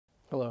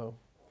Hello,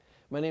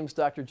 my name is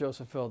Dr.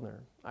 Joseph Fildner.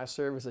 I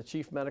serve as the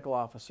Chief Medical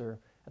Officer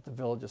at the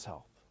Villages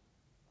Health.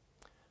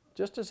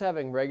 Just as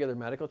having regular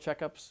medical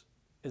checkups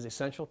is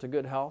essential to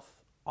good health,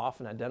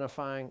 often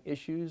identifying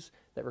issues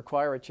that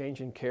require a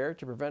change in care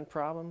to prevent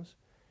problems,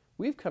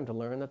 we've come to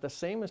learn that the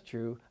same is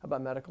true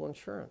about medical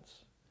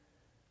insurance.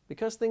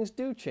 Because things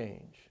do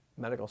change,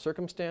 medical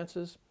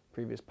circumstances,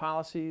 previous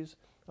policies,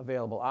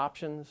 available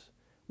options,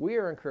 we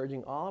are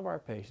encouraging all of our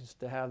patients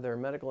to have their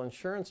medical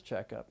insurance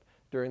checkup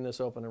during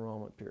this open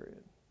enrollment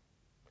period.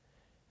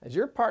 As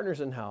your partners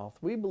in health,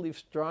 we believe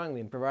strongly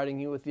in providing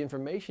you with the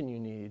information you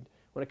need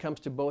when it comes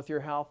to both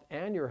your health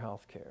and your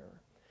health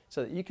care,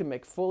 so that you can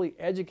make fully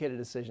educated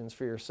decisions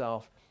for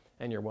yourself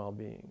and your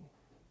well-being.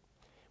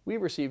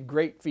 We've received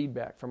great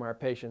feedback from our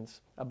patients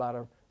about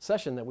a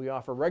session that we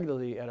offer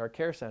regularly at our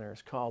care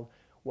centers called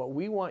What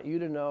We Want You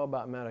to Know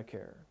About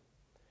Medicare.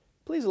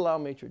 Please allow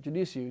me to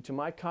introduce you to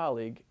my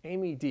colleague,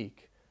 Amy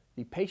Deek,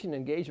 the Patient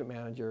Engagement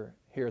Manager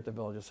here at the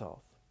Villages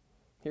Health.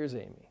 Here's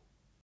Amy.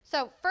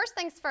 So first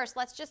things first,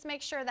 let's just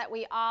make sure that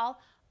we all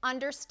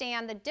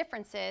understand the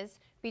differences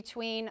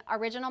between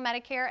Original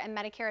Medicare and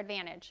Medicare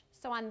Advantage.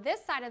 So on this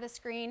side of the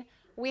screen,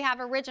 we have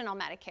Original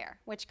Medicare,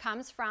 which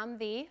comes from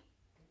the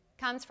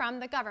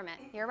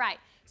government. You're right.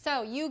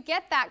 So you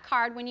get that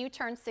card when you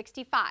turn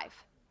 65.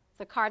 It's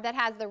a card that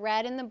has the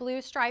red and the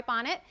blue stripe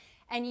on it,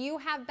 and you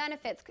have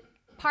benefits.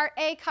 Part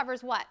A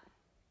covers what?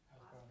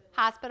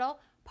 Hospital.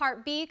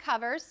 Part B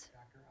covers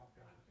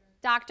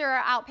doctor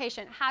or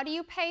outpatient. How do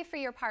you pay for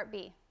your Part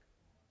B?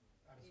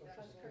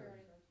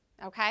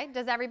 Okay.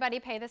 Does everybody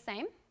pay the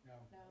same? No.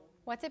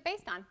 What's it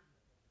based on?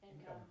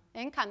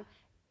 Income.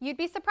 You'd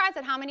be surprised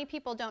at how many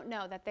people don't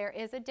know that there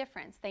is a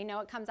difference. They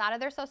know it comes out of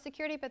their Social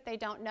Security, but they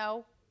don't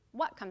know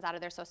what comes out of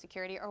their Social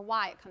Security or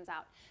why it comes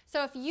out.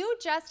 So if you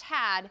just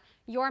had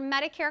your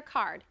Medicare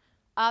card,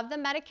 of the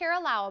Medicare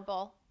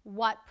allowable,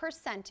 what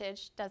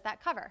percentage does that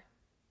cover?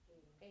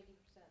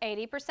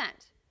 80%. 80%.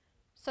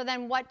 So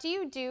then what do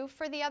you do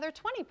for the other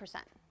 20%?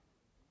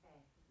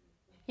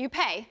 You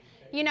pay.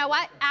 You know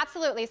what?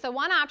 Absolutely. So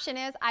one option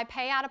is I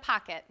pay out of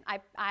pocket.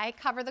 I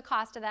cover the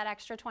cost of that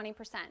extra 20%.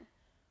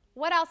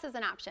 What else is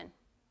an option?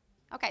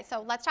 Okay,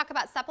 so let's talk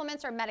about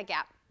supplements or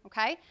Medigap.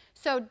 Okay,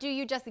 so do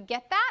you just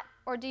get that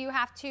or do you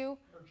have to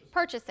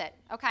purchase it?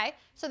 Okay,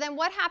 so then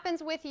what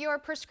happens with your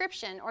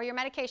prescription or your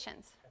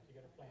medications?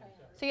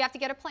 So you have to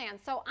get a plan.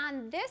 So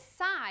on this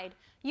side,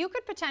 you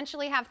could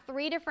potentially have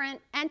 3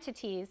 different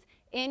entities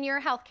in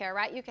your healthcare,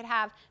 right? You could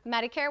have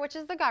Medicare, which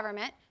is the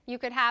government. You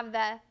could have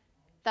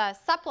the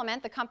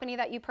supplement, the company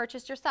that you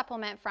purchased your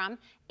supplement from,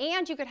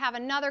 and you could have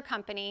another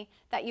company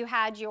that you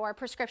had your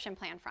prescription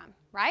plan from,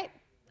 right?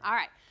 All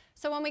right.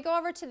 So when we go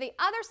over to the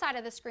other side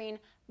of the screen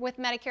with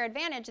Medicare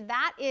Advantage,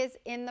 that is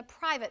in the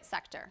private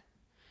sector.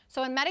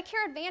 So in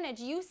Medicare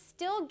Advantage, you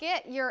still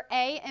get your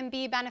A and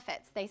B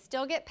benefits. They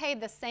still get paid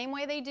the same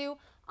way they do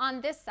on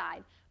this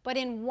side. But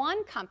in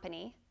one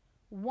company,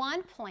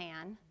 one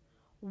plan,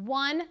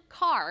 one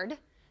card,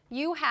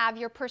 you have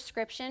your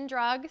prescription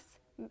drugs,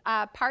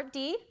 Part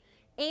D,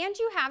 and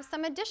you have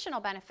some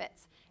additional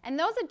benefits. And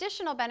those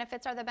additional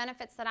benefits are the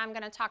benefits that I'm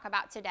going to talk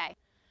about today.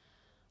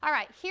 All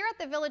right, here at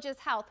the Villages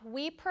Health,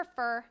 we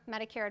prefer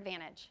Medicare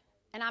Advantage.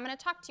 And I'm going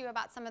to talk to you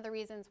about some of the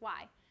reasons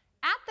why.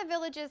 At the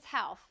Villages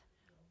Health,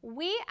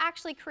 we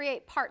actually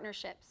create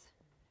partnerships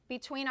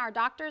between our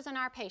doctors and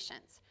our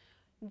patients.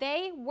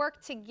 They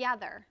work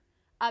together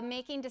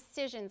making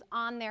decisions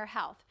on their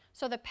health.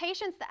 So the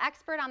patient's the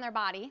expert on their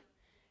body,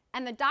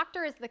 and the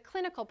doctor is the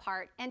clinical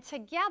part, and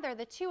together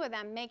the two of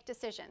them make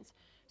decisions.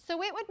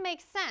 So it would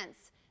make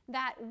sense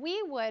that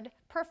we would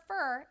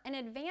prefer an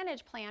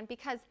Advantage plan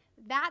because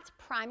that's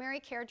primary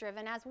care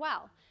driven as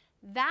well.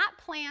 That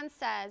plan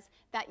says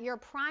that your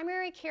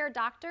primary care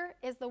doctor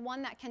is the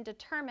one that can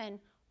determine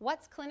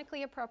what's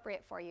clinically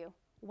appropriate for you,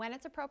 when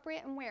it's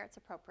appropriate and where it's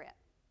appropriate.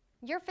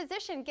 Your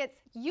physician gets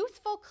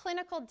useful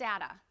clinical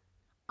data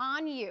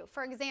on you.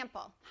 For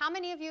example, how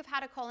many of you have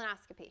had a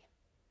colonoscopy?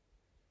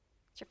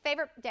 It's your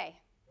favorite day,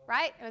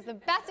 right? It was the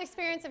best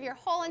experience of your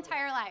whole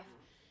entire life.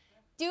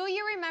 Do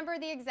you remember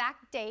the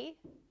exact date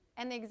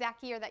and the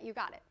exact year that you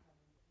got it?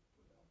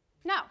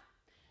 No.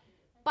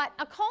 But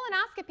a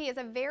colonoscopy is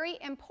a very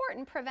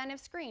important preventive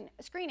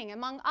screening,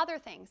 among other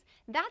things.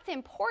 That's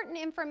important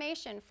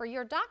information for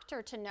your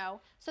doctor to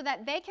know so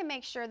that they can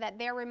make sure that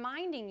they're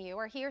reminding you,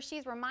 or he or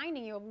she's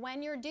reminding you of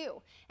when you're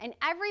due. And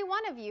every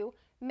one of you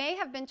may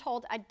have been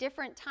told a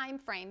different time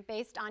frame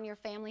based on your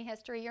family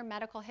history, your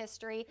medical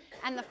history,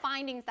 and the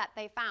findings that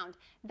they found.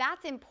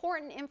 That's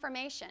important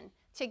information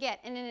to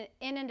get. In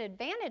an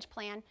Advantage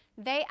plan,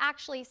 they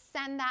actually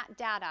send that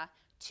data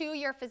to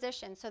your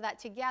physician so that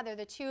together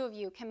the two of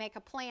you can make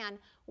a plan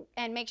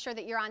and make sure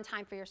that you're on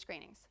time for your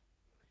screenings.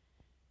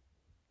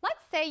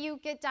 Let's say you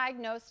get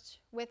diagnosed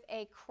with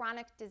a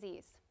chronic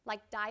disease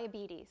like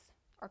diabetes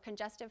or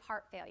congestive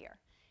heart failure.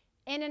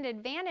 In an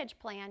Advantage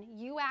plan,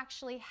 you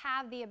actually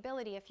have the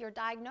ability, if you're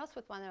diagnosed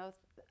with one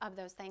of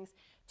those things,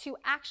 to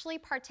actually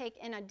partake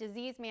in a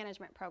disease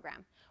management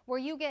program where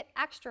you get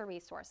extra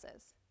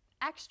resources,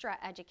 extra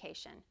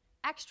education,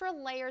 extra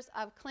layers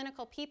of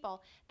clinical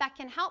people that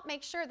can help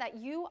make sure that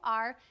you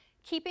are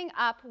keeping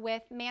up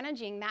with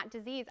managing that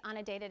disease on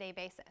a day-to-day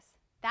basis.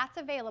 That's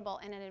available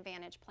in an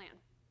Advantage plan.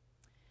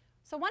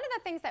 So one of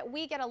the things that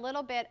we get a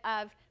little bit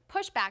of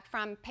pushback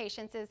from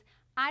patients is,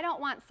 I don't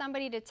want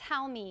somebody to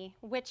tell me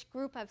which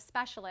group of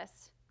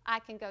specialists I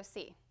can go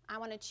see. I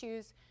want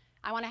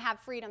to have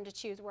freedom to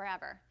choose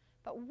wherever.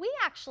 But we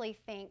actually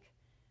think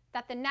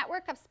that the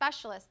network of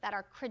specialists that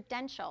are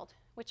credentialed,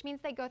 which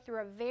means they go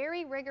through a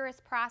very rigorous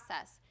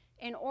process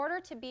in order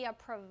to be a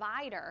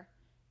provider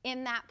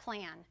in that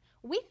plan,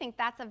 we think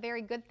that's a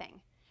very good thing,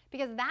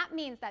 because that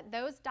means that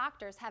those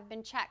doctors have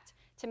been checked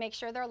to make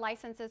sure their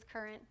license is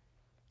current,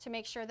 to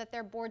make sure that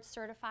they're board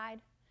certified,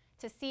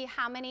 to see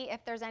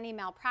if there's any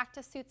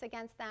malpractice suits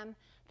against them,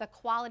 the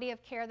quality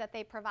of care that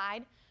they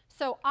provide.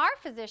 So our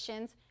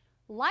physicians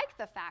like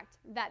the fact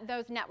that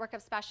those network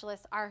of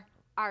specialists are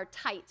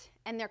tight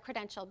and they're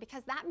credentialed,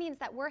 because that means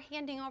that we're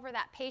handing over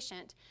that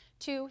patient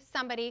to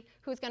somebody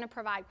who's going to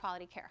provide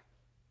quality care.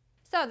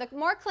 So the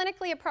more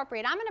clinically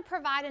appropriate, I'm going to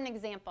provide an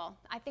example.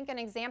 I think an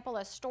example,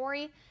 a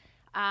story,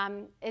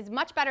 is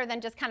much better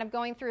than just kind of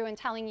going through and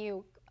telling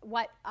you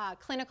what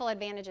clinical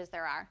advantages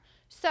there are.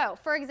 So,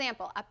 for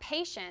example, a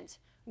patient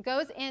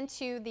goes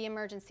into the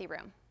emergency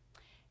room.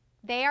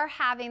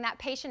 That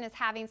patient is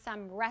having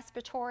some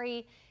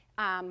respiratory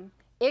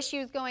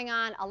issues going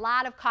on, a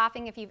lot of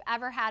coughing. If you've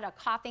ever had a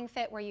coughing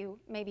fit where you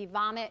maybe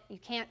vomit, you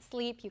can't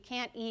sleep, you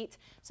can't eat.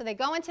 So they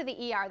go into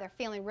the ER, they're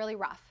feeling really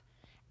rough.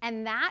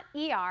 And that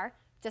ER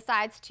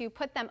decides to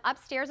put them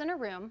upstairs in a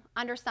room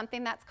under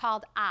something that's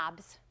called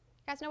OBS.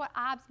 You guys know what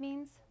OBS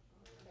means?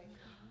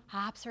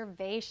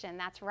 Observation,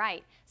 that's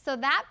right. So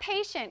that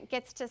patient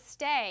gets to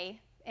stay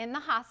in the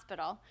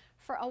hospital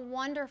for a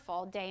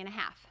wonderful day and a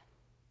half.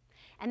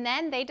 And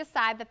then they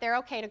decide that they're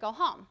okay to go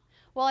home.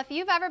 Well, if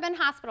you've ever been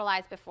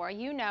hospitalized before,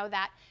 you know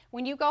that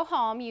when you go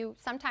home, you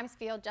sometimes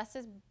feel just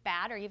as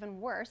bad or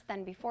even worse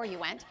than before you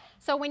went.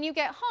 So when you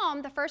get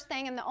home, the first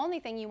thing and the only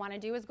thing you want to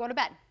do is go to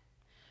bed.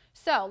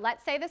 So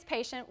let's say this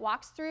patient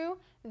walks through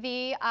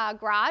the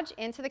garage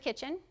into the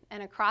kitchen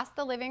and across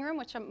the living room,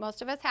 which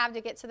most of us have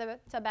to get to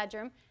the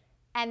bedroom,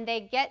 and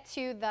they get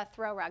to the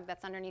throw rug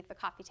that's underneath the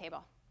coffee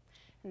table.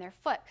 And their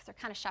foot, because they're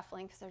kind of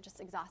shuffling because they're just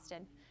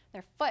exhausted,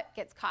 their foot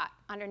gets caught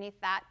underneath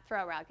that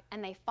throw rug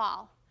and they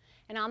fall.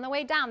 And on the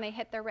way down, they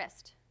hit their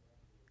wrist,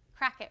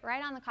 crack it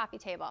right on the coffee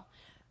table.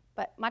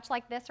 But much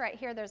like this right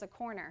here, there's a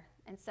corner,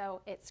 and so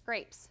it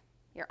scrapes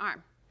your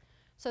arm.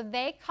 So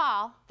they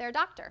call their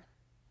doctor.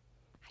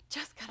 I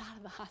just got out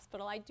of the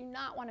hospital. I do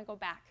not want to go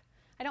back.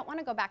 I don't want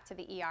to go back to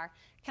the ER.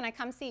 Can I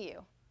come see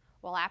you?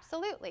 Well,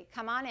 absolutely.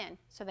 Come on in.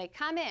 So they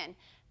come in.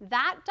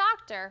 That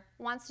doctor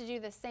wants to do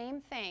the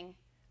same thing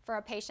for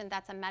a patient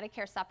that's a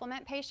Medicare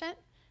supplement patient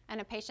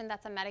and a patient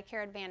that's a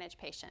Medicare Advantage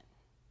patient.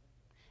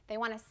 They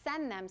want to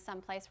send them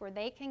someplace where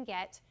they can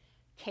get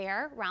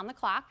care round the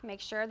clock, make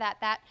sure that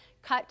that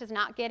cut does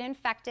not get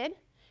infected,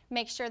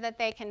 make sure that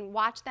they can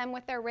watch them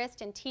with their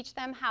wrist and teach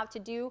them how to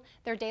do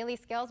their daily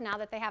skills now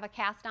that they have a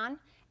cast on,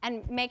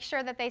 and make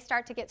sure that they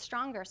start to get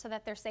stronger so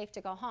that they're safe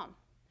to go home.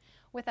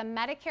 With a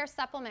Medicare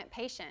supplement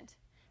patient,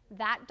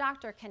 that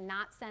doctor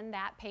cannot send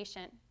that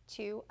patient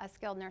to a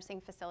skilled nursing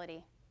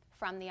facility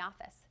from the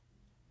office,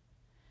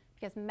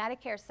 because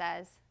Medicare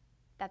says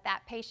that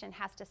that patient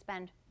has to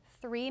spend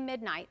 3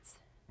 midnights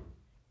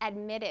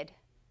admitted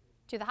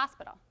to the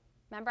hospital.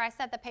 Remember I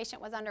said the patient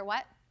was under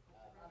what?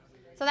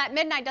 So that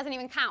midnight doesn't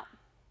even count.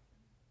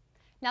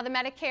 Now the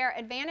Medicare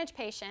Advantage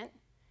patient,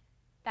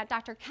 that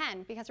doctor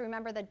can, because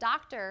remember the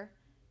doctor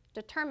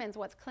determines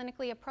what's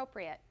clinically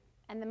appropriate.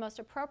 And the most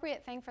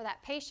appropriate thing for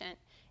that patient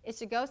is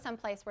to go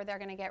someplace where they're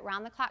going to get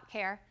round-the-clock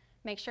care,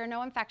 make sure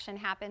no infection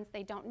happens,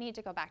 they don't need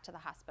to go back to the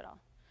hospital.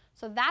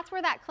 So that's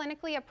where that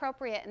clinically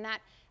appropriate and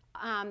that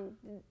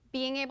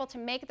being able to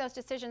make those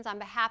decisions on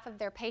behalf of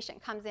their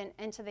patient comes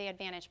into the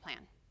Advantage plan.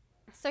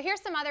 So here's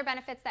some other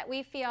benefits that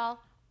we feel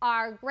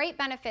are great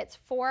benefits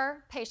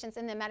for patients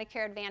in the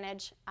Medicare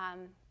Advantage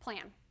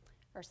plan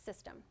or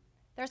system.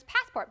 There's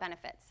passport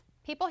benefits.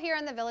 People here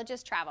in the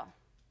villages travel.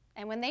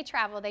 And when they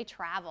travel, they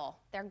travel.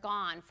 They're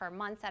gone for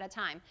months at a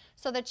time.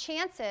 So the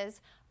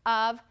chances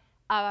of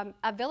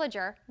a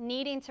villager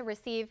needing to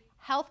receive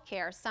health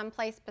care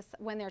someplace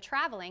when they're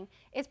traveling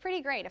is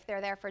pretty great if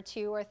they're there for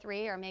 2 or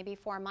 3 or maybe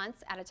 4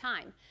 months at a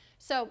time.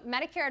 So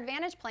Medicare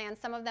Advantage plans,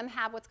 some of them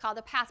have what's called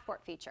a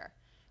passport feature,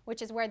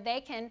 which is where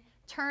they can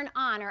turn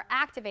on or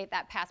activate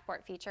that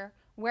passport feature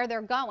where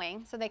they're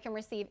going so they can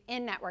receive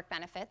in-network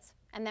benefits.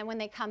 And then when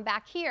they come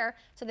back here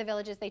to the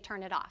villages, they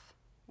turn it off.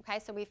 Okay,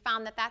 so we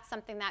found that that's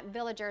something that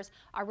villagers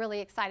are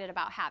really excited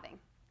about having.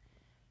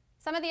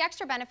 Some of the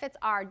extra benefits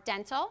are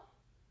dental.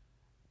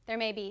 There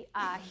may be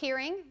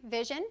hearing,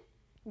 vision.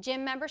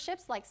 Gym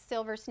memberships like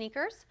Silver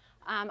Sneakers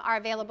are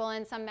available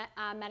in some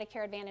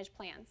Medicare Advantage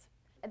plans.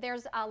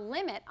 There's a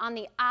limit on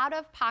the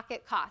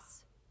out-of-pocket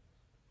costs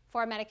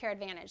for Medicare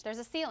Advantage. There's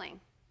a ceiling.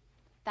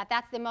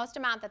 That's the most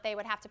amount that they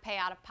would have to pay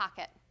out of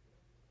pocket.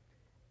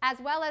 As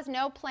well as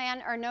no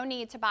plan or no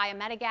need to buy a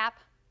Medigap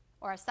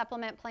or a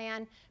supplement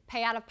plan,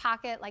 pay out of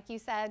pocket, like you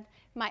said,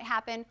 might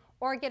happen,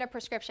 or get a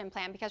prescription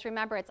plan, because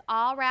remember, it's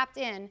all wrapped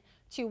in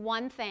to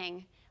one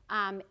thing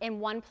in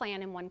one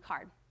plan and one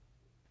card.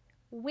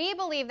 We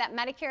believe that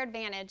Medicare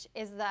Advantage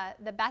is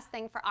the best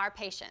thing for our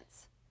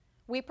patients.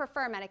 We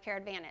prefer Medicare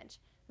Advantage.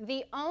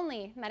 The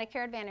only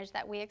Medicare Advantage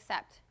that we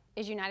accept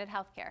is United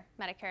Healthcare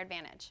Medicare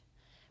Advantage.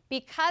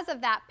 Because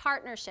of that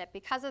partnership,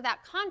 because of that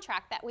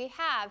contract that we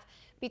have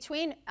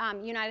between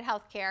United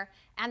Healthcare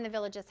and the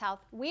Villages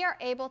Health, we are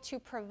able to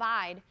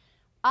provide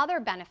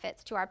other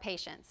benefits to our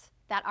patients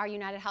that are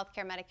United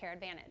Healthcare Medicare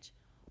Advantage.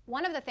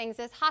 One of the things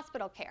is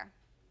hospital care.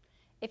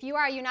 If you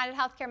are a United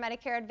Healthcare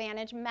Medicare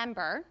Advantage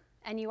member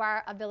and you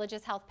are a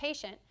Villages Health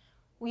patient,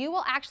 you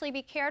will actually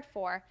be cared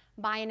for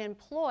by an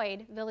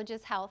employed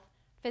Villages Health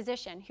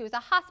physician who's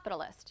a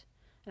hospitalist.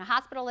 And a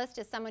hospitalist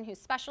is someone who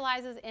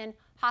specializes in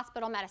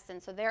hospital medicine,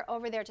 so they're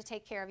over there to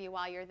take care of you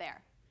while you're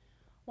there.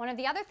 One of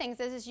the other things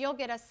is you'll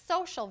get a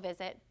social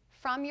visit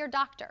from your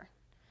doctor.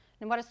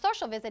 And what a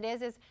social visit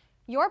is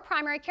your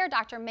primary care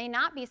doctor may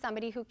not be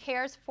somebody who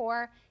cares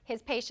for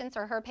his patients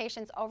or her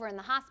patients over in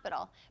the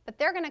hospital, but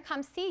they're going to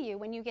come see you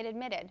when you get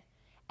admitted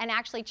and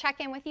actually check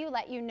in with you,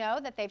 let you know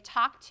that they've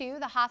talked to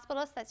the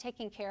hospitalist that's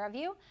taking care of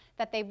you,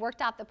 that they've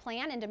worked out the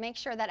plan, and to make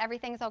sure that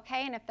everything's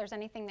okay and if there's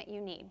anything that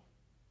you need.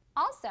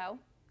 Also,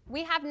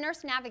 we have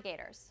nurse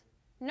navigators.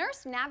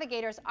 Nurse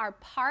navigators are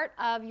part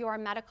of your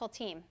medical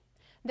team.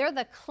 They're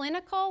the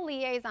clinical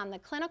liaison, the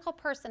clinical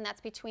person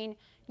that's between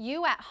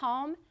you at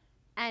home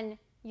and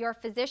your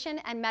physician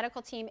and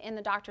medical team in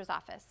the doctor's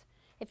office.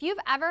 If you've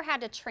ever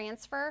had to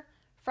transfer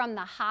from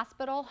the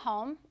hospital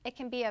home, it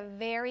can be a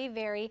very,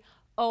 very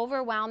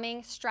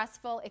overwhelming,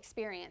 stressful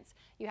experience.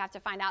 You have to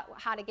find out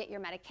how to get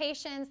your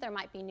medications, there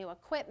might be new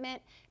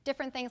equipment,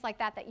 different things like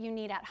that that you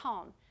need at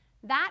home.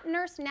 That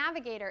nurse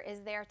navigator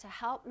is there to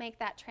help make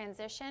that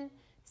transition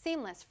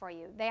seamless for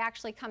you. They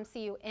actually come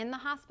see you in the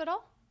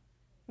hospital,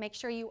 make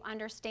sure you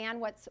understand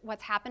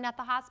what's happened at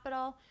the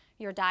hospital,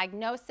 your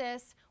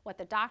diagnosis, what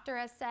the doctor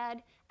has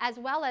said, as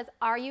well as,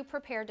 are you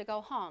prepared to go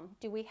home?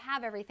 Do we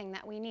have everything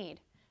that we need?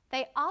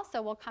 They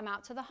also will come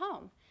out to the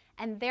home,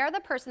 and they're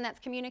the person that's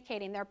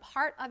communicating. They're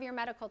part of your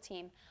medical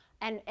team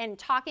and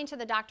talking to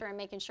the doctor and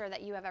making sure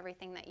that you have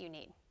everything that you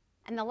need.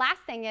 And the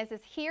last thing is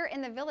here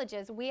in the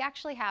Villages, we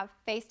actually have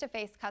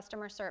face-to-face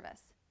customer service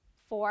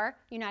for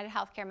United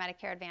Healthcare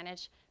Medicare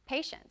Advantage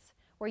patients,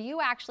 where you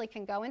actually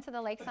can go into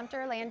the Lake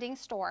Sumter Landing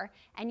store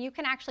and you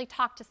can actually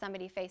talk to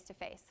somebody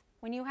face-to-face.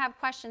 When you have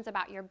questions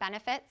about your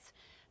benefits,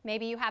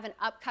 maybe you have an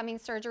upcoming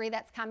surgery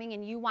that's coming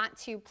and you want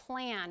to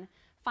plan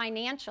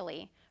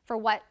financially for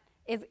what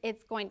is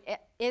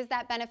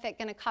that benefit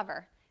going to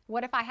cover?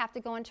 What if I have to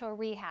go into a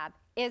rehab?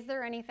 Is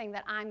there anything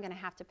that I'm going to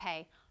have to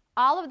pay?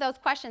 All of those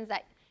questions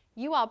that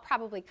you all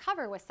probably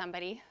cover with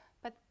somebody,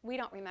 but we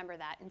don't remember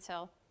that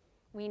until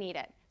we need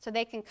it. So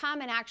they can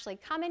come and actually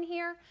come in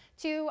here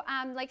to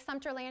Lake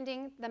Sumter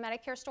Landing, the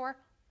Medicare store,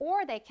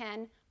 or they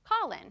can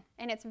call in.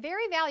 And it's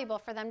very valuable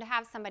for them to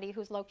have somebody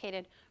who's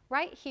located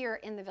right here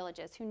in the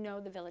Villages, who know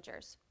the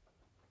villagers.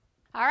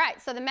 All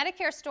right, so the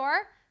Medicare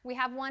store, we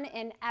have one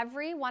in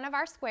every one of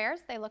our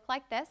squares. They look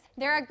like this.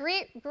 They're a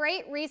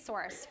great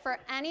resource for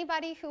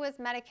anybody who is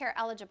Medicare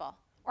eligible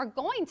or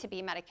going to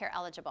be Medicare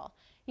eligible.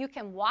 You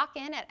can walk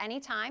in at any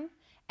time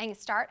and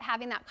start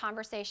having that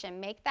conversation,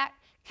 make that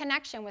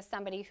connection with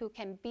somebody who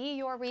can be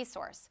your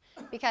resource,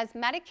 because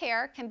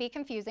Medicare can be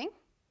confusing.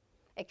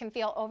 It can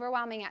feel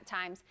overwhelming at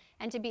times,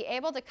 and to be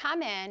able to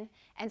come in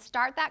and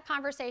start that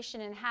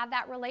conversation and have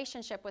that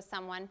relationship with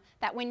someone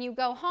that when you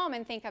go home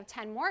and think of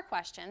 10 more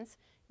questions,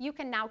 you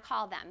can now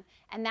call them,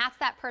 and that's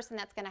that person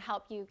that's going to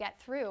help you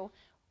get through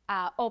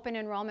open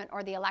enrollment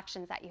or the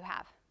elections that you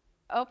have.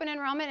 Open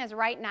enrollment is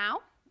right now.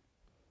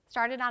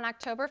 Started on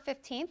October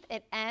 15th.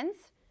 It ends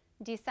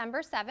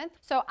December 7th.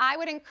 So I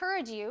would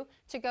encourage you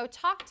to go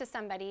talk to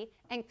somebody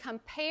and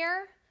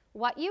compare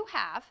what you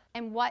have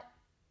and what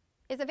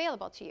is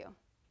available to you.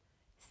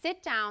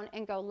 Sit down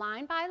and go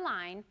line by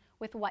line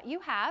with what you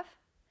have,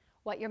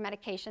 what your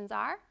medications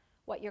are,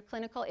 what your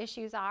clinical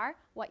issues are,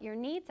 what your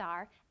needs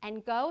are,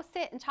 and go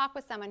sit and talk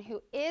with someone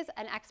who is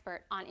an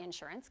expert on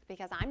insurance,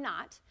 because I'm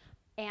not,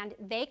 and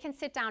they can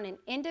sit down and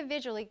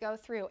individually go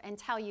through and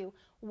tell you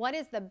what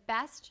is the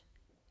best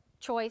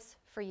choice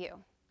for you.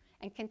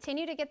 And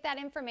continue to get that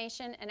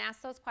information and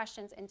ask those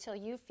questions until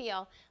you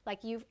feel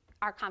like you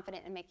are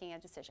confident in making a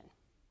decision.